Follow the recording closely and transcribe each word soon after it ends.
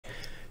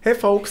Hey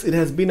folks, it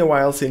has been a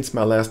while since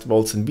my last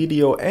Wolcen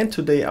video, and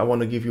today I want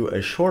to give you a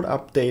short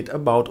update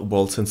about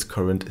Wolcen's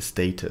current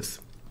status.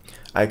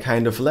 I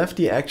kind of left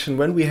the action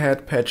when we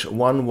had patch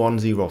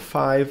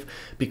 1.1.05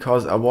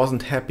 because I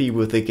wasn't happy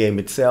with the game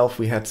itself.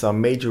 We had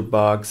some major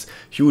bugs,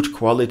 huge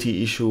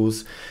quality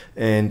issues,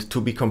 and to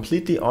be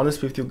completely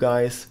honest with you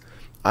guys,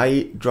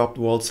 I dropped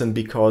Wolcen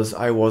because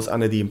I was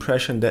under the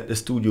impression that the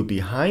studio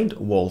behind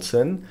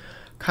Wolcen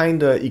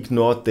kinda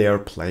ignored their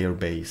player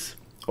base,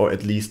 or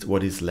at least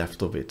what is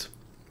left of it.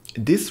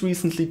 This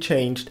recently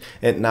changed,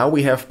 and now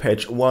we have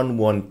patch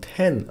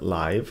 1.1.10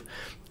 live,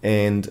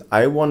 and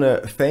I want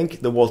to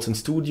thank the Wolcen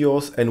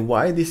Studios, and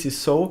why this is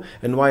so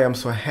and why I'm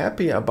so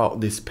happy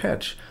about this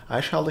patch I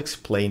shall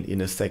explain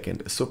in a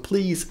second, so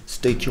please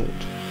stay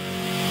tuned.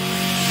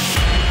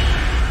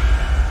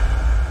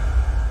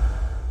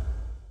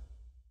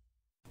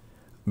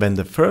 When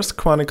the first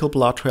Chronicle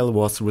Blood Trail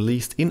was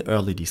released in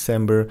early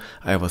December,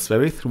 I was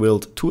very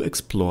thrilled to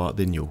explore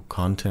the new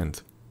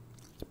content.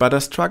 But I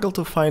struggled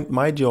to find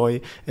my joy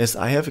as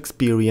I have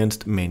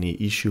experienced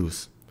many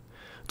issues.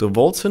 The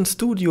Wolcen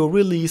Studio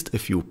released a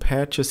few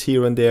patches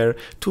here and there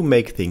to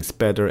make things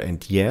better,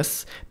 and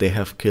yes, they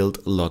have killed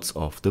lots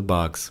of the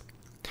bugs.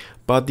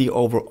 But the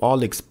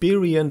overall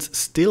experience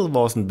still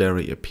wasn't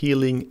very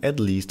appealing, at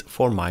least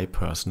for my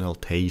personal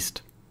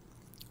taste.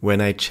 When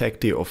I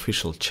checked the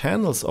official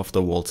channels of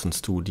the Wolcen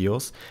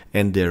Studios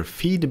and their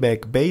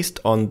feedback based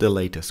on the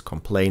latest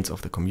complaints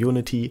of the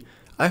community,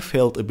 I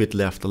felt a bit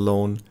left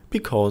alone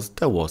because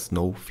there was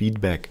no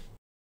feedback.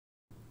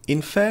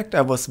 In fact, I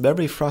was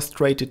very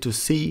frustrated to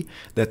see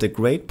that the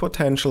great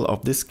potential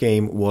of this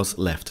game was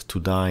left to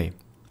die.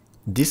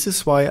 This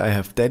is why I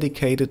have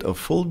dedicated a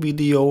full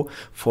video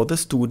for the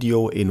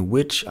studio in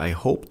which I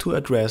hope to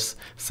address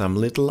some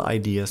little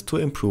ideas to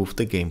improve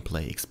the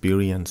gameplay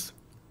experience.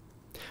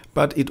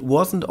 But it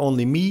wasn't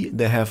only me,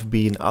 there have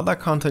been other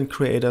content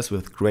creators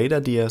with great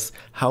ideas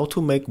how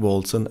to make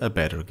Wolcen a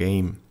better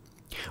game.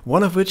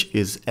 One of which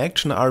is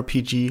Action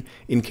RPG.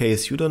 In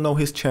case you don't know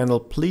his channel,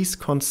 please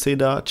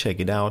consider check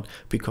it out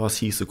because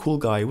he's a cool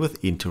guy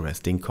with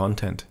interesting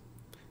content.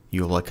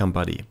 You're welcome,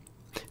 buddy.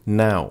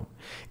 Now,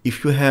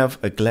 if you have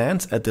a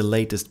glance at the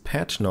latest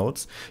patch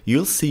notes,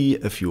 you'll see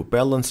a few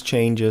balance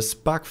changes,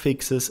 bug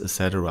fixes,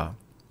 etc.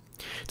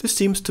 This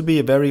seems to be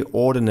a very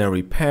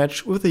ordinary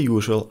patch with the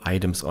usual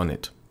items on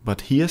it.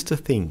 But here's the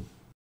thing.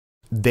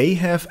 They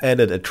have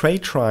added a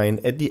trade shrine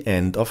at the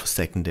end of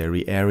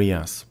secondary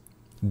areas.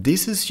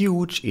 This is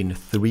huge in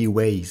three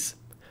ways.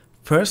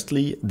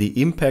 Firstly, the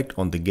impact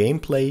on the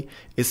gameplay,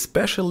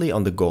 especially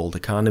on the gold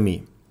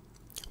economy.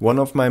 One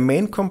of my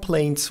main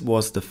complaints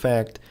was the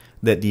fact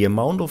that the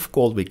amount of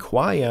gold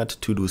required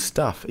to do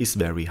stuff is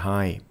very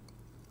high.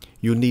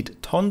 You need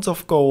tons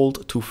of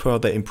gold to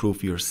further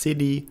improve your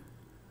city,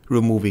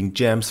 removing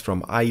gems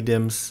from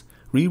items,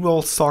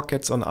 reroll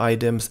sockets on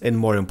items, and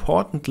more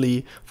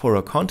importantly, for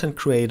a content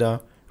creator,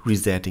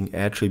 resetting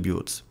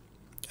attributes.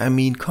 I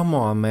mean, come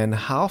on man,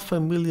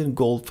 500,000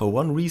 gold for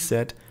one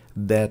reset,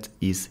 that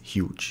is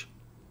huge.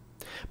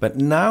 But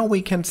now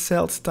we can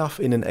sell stuff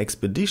in an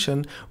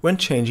expedition when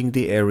changing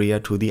the area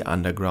to the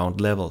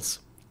underground levels.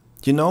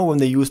 You know, when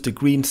they use the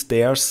green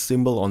stairs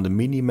symbol on the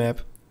minimap?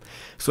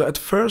 So at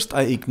first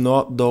I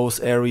ignored those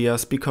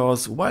areas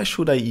because why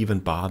should I even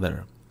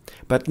bother?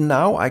 But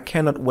now I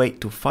cannot wait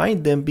to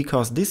find them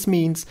because this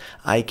means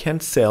I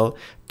can sell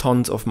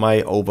tons of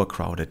my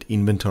overcrowded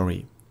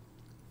inventory.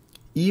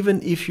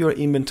 Even if your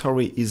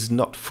inventory is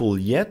not full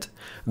yet,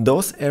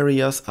 those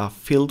areas are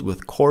filled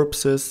with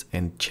corpses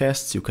and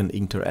chests you can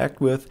interact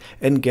with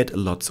and get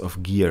lots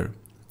of gear.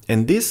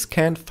 And this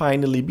can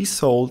finally be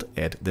sold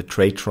at the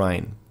trade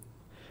shrine.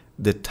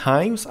 The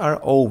times are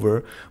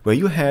over where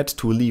you had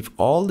to leave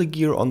all the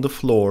gear on the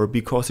floor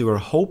because you were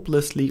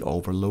hopelessly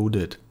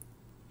overloaded.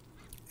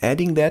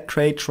 Adding that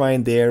trade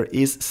shrine there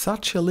is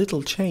such a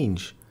little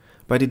change,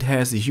 but it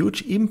has a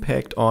huge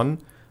impact on,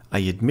 I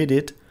admit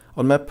it,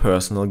 on my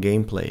personal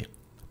gameplay.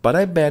 But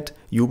I bet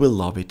you will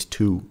love it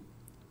too.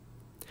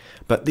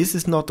 But this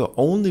is not the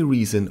only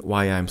reason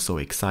why I'm so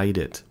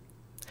excited.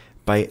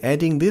 By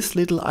adding this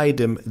little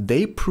item,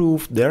 they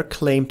proved their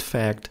claimed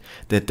fact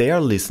that they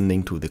are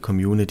listening to the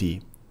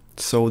community.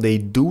 So they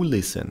do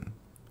listen.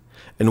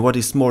 And what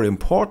is more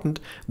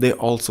important, they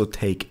also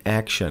take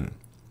action.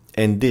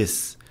 And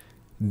this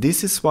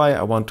is why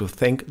I want to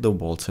thank the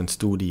Wolcen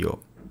Studio.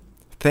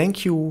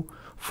 Thank you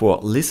for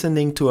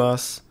listening to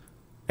us,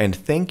 and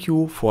thank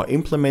you for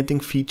implementing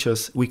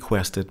features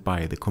requested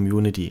by the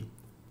community.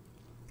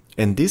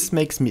 And this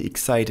makes me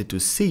excited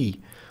to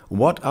see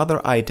what other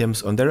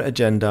items on their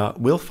agenda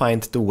will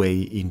find the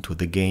way into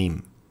the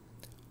game.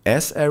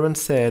 As Aaron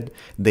said,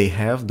 they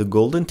have the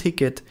golden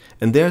ticket,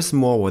 and there's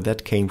more where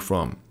that came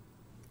from.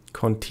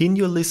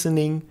 Continue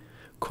listening.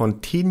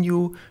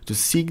 Continue to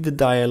seek the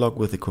dialogue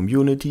with the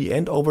community,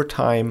 and over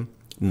time,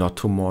 not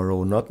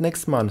tomorrow, not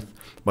next month,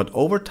 but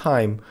over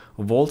time,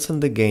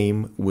 Wolcen the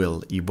game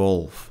will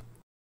evolve.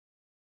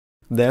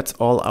 That's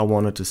all I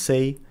wanted to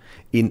say.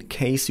 In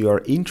case you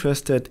are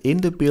interested in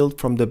the build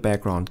from the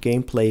background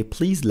gameplay,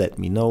 please let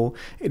me know.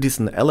 It is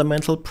an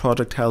elemental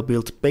projectile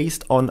build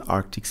based on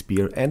Arctic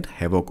Spear and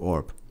Havoc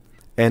Orb.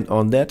 And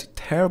on that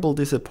terrible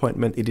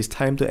disappointment, it is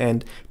time to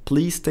end.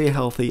 Please stay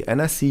healthy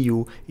and I see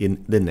you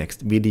in the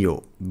next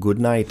video. Good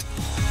night.